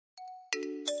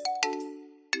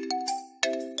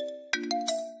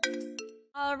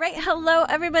Alright, hello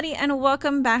everybody and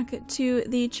welcome back to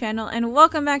the channel and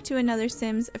welcome back to another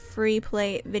Sims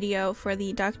Freeplay video for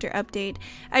the Doctor update.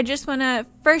 I just want to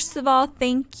first of all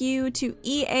thank you to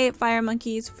EA Fire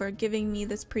Monkeys for giving me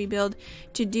this pre-build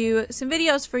to do some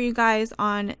videos for you guys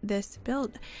on this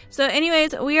build. So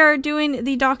anyways, we are doing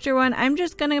the Doctor one. I'm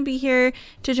just going to be here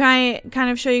to try kind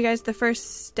of show you guys the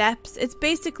first steps. It's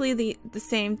basically the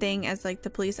same thing as like the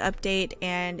police update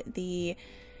and the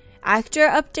actor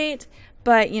update.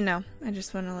 But, you know, I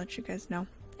just want to let you guys know.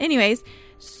 Anyways,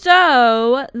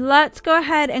 so let's go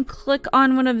ahead and click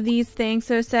on one of these things.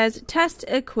 So it says test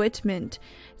equipment.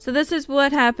 So this is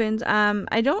what happens.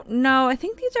 I don't know. I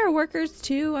think these are workers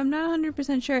too. I'm not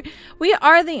 100% sure. We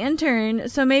are the intern,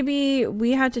 so maybe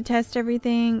we have to test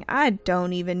everything. I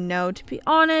don't even know, to be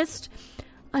honest.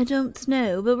 I don't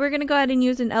know. But we're going to go ahead and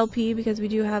use an LP because we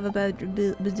do have about a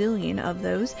bazillion of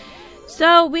those.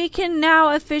 So we can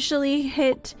now officially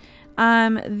hit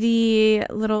the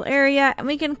little area and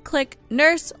we can click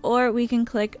nurse or we can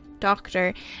click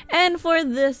doctor. And for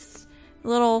this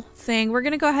little thing, we're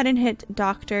going to go ahead and hit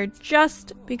doctor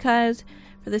just because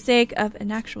for the sake of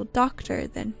an actual doctor,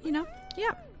 then, you know,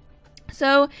 yeah.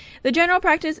 So the general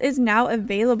practice is now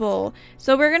available.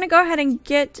 So we're going to go ahead and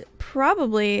get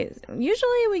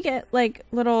usually we get like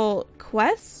little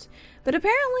quests, but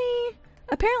apparently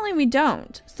we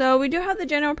don't. So we do have the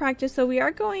general practice, so we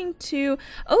are going to,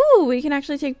 oh, we can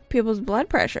actually take people's blood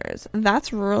pressures.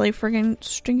 That's really friggin'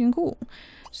 stinking cool.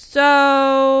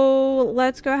 So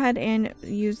let's go ahead and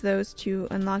use those to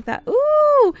unlock that.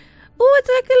 Ooh, it's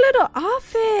like a little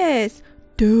office.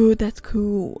 Dude, that's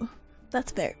cool.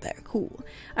 That's very, very cool.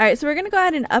 All right, so we're gonna go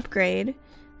ahead and upgrade.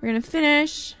 We're gonna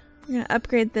finish. We're gonna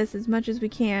upgrade this as much as we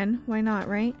can. Why not,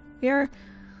 right?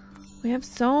 We have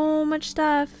so much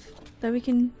stuff that we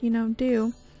can, you know,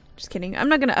 do. Just kidding. I'm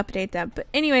not going to update that. But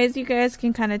anyways, you guys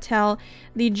can kind of tell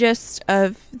the gist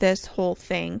of this whole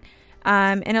thing.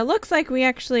 And it looks like we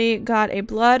actually got a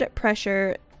blood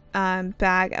pressure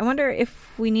bag. I wonder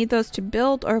if we need those to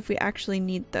build or if we actually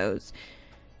need those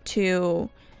to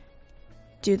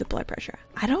do the blood pressure.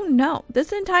 I don't know.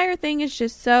 This entire thing is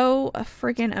just so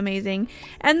freaking amazing.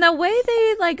 And the way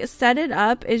they like set it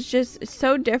up is just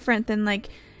so different than like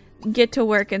get to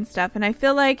work and stuff, and I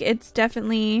feel like it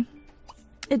definitely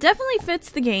fits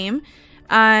the game.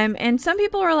 And some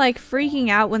people were like freaking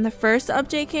out when the first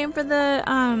update came for the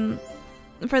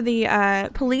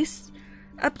police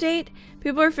update.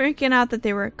 People were freaking out that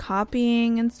they were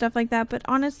copying and stuff like that, but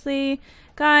honestly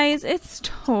guys, it's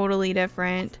totally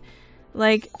different.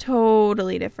 Like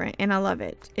totally different, and I love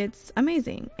it. It's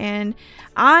amazing. And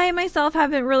I myself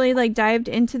haven't really like dived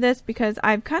into this because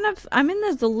I'm in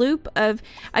this loop of,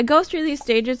 I go through these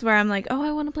stages where I'm like, oh,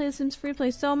 I want to play The Sims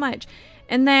Freeplay so much,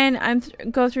 and then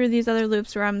go through these other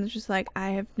loops where I'm just like,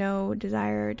 I have no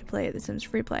desire to play The Sims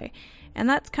Freeplay. And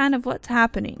that's kind of what's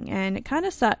happening, and it kind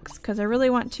of sucks because I really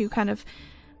want to kind of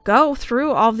go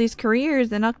through all of these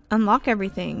careers and unlock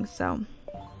everything. So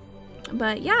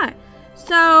but yeah,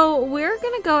 so we're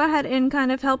going to go ahead and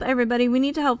kind of help everybody. We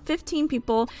need to help 15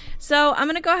 people. So I'm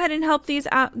going to go ahead and help these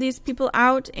people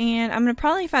out, and I'm going to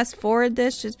probably fast forward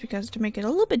this just because to make it a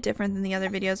little bit different than the other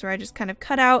videos where I just kind of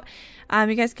cut out.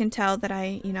 You guys can tell that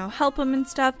I, you know, help them and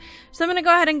stuff. So I'm going to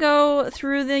go ahead and go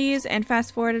through these and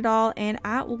fast forward it all, and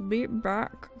I will be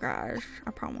back, guys.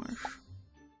 I promise.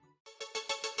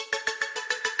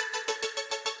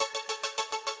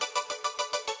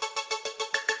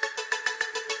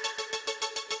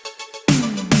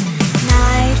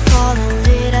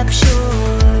 Up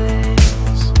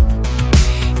shores,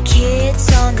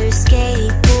 kids on their skateboards,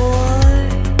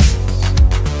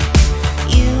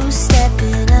 you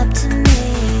stepping up to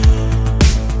me,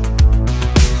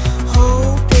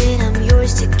 hoping I'm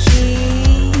yours to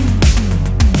keep.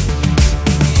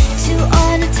 Two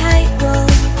on a tight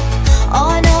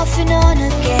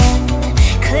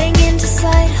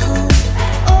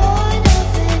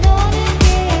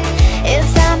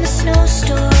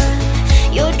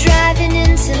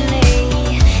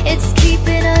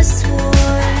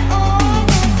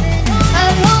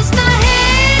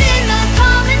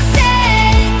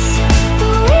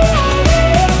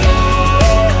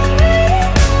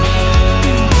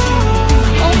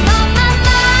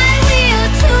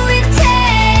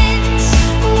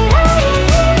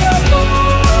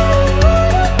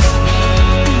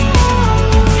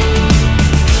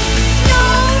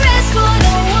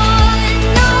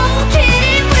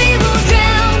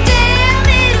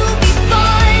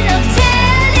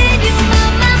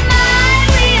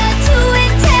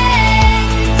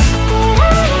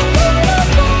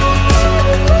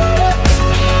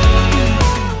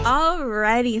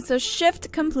Alrighty, so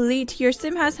shift complete. Your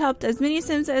sim has helped as many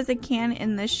sims as it can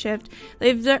in this shift.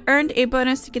 They've earned a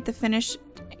bonus to get to finish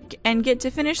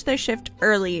their shift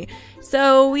early.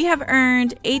 So we have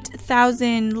earned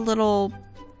 8,000 little,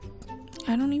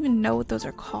 I don't even know what those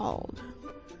are called,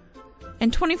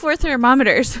 and 24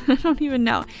 thermometers. I don't even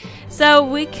know. So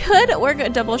we could work a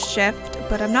double shift,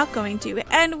 but I'm not going to.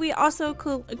 And we also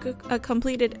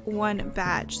completed one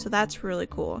badge, so that's really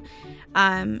cool.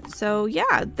 So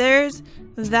yeah, there's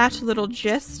that little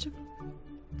gist.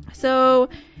 So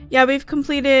yeah, we've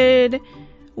completed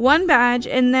one badge,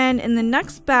 and then in the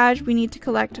next badge we need to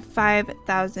collect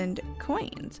 5,000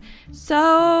 coins.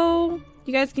 So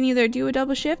you guys can either do a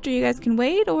double shift, or you guys can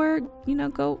wait, or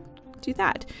go do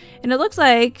that. And it looks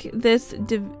like this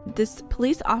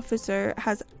police officer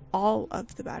has all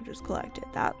of the badges collected.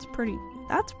 That's pretty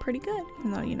good,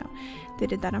 even though they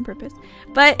did that on purpose.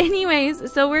 But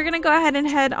anyways, so we're gonna go ahead and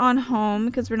head on home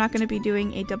because we're not going to be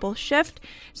doing a double shift.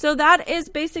 So that is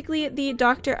basically the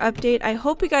doctor update. I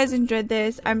hope you guys enjoyed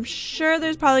this. I'm sure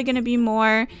there's probably going to be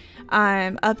more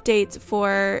updates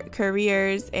for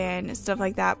careers and stuff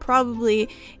like that probably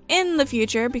in the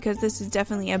future, because this is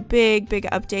definitely a big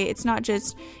update. It's not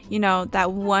just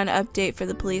that one update for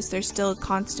the police. They're still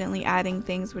constantly adding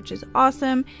things, which is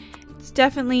awesome. It's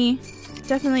definitely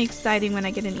exciting when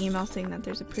I get an email saying that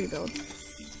there's a pre-build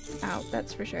out,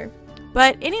 that's for sure.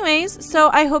 But anyways, so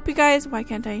I hope you guys, why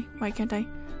can't let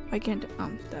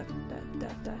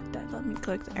me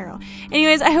click the arrow.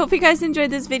 Anyways, I hope you guys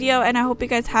enjoyed this video, and I hope you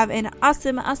guys have an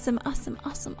awesome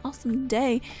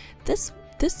day. This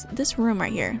room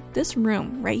right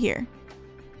here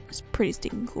is pretty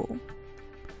stinking cool.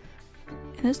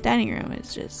 And this dining room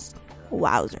is just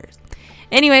wowzers.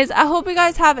 Anyways, I hope you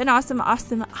guys have an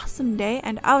awesome day,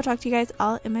 and I will talk to you guys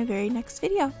all in my very next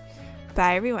video.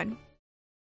 Bye everyone.